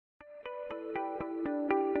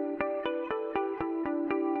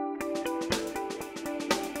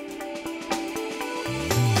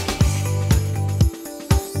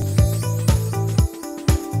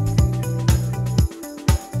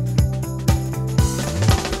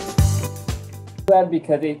Glad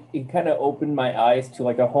because it kind of opened my eyes to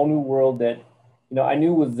like a whole new world that, I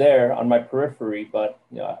knew was there on my periphery, but,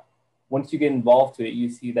 once you get involved to it, you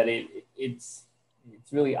see that it's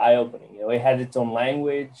really eye opening. It has its own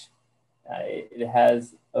language. It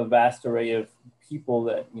has a vast array of people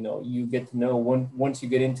that, you get to know once you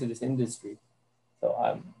get into this industry. So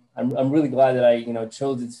I'm really glad that I,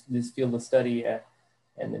 chose this field of study,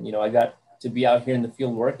 and then, I got to be out here in the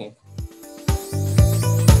field working.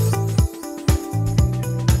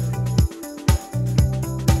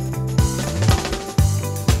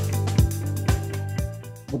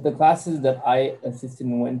 With the classes that I assisted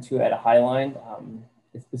and went to at Highline,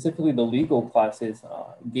 specifically the legal classes,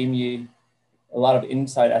 gave me a lot of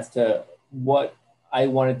insight as to what I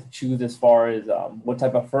wanted to choose as far as what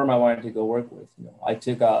type of firm I wanted to go work with. I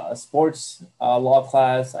took a sports law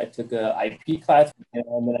class, I took a IP class, and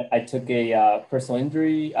then I took a personal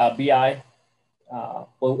injury BI.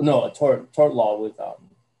 Well, no, a tort law with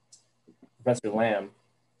Professor Lamb.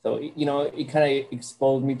 So it kind of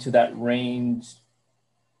exposed me to that range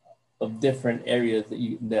of different areas that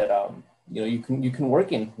you can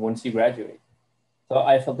work in once you graduate. So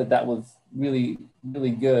I felt that that was really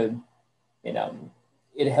good, and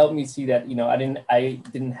it helped me see that I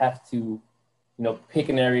didn't have to pick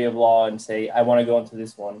an area of law and say I want to go into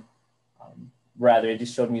this one. Rather, it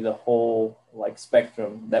just showed me the whole like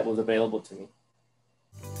spectrum that was available to me.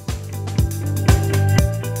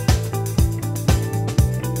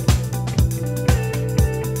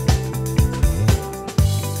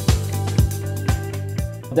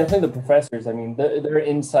 Definitely the professors. I mean, their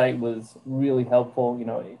insight was really helpful.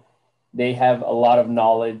 They have a lot of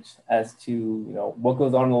knowledge as to what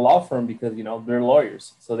goes on in a law firm because they're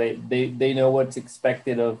lawyers, so they know what's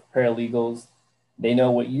expected of paralegals. They know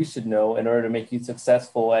what you should know in order to make you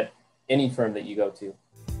successful at any firm that you go to.